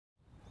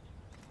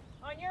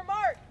On your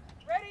mark,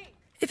 ready.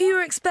 If you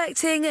were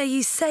expecting a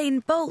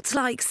Usain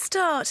Bolt-like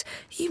start,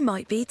 you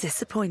might be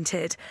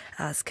disappointed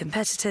as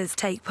competitors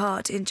take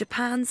part in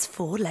Japan's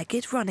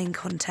four-legged running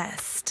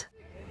contest.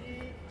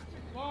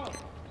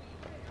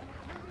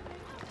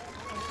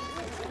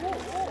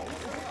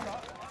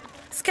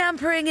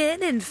 Scampering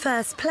in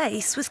first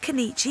place was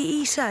Kenichi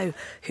Ito,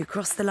 who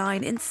crossed the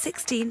line in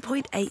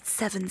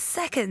 16.87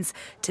 seconds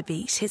to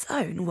beat his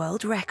own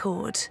world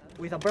record.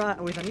 With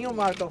a new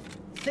mark of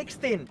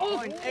 16.87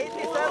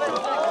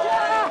 seconds.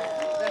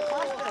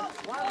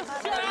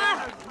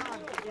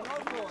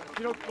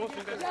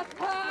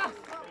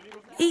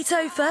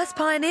 Ito first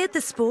pioneered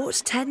the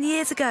sport 10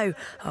 years ago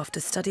after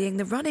studying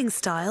the running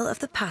style of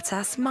the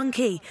patas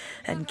monkey,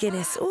 and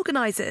Guinness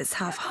organisers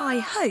have high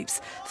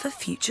hopes for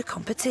future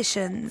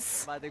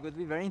competitions. But it would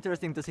be very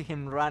interesting to see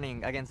him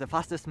running against the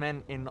fastest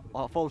man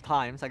of all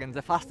times, against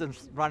the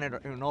fastest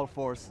runner in all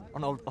fours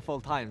of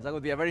all times. That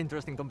would be a very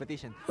interesting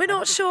competition. We're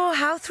not sure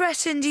how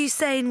threatened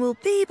Usain will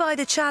be by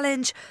the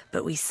challenge,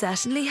 but we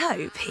certainly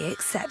hope he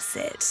accepts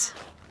it.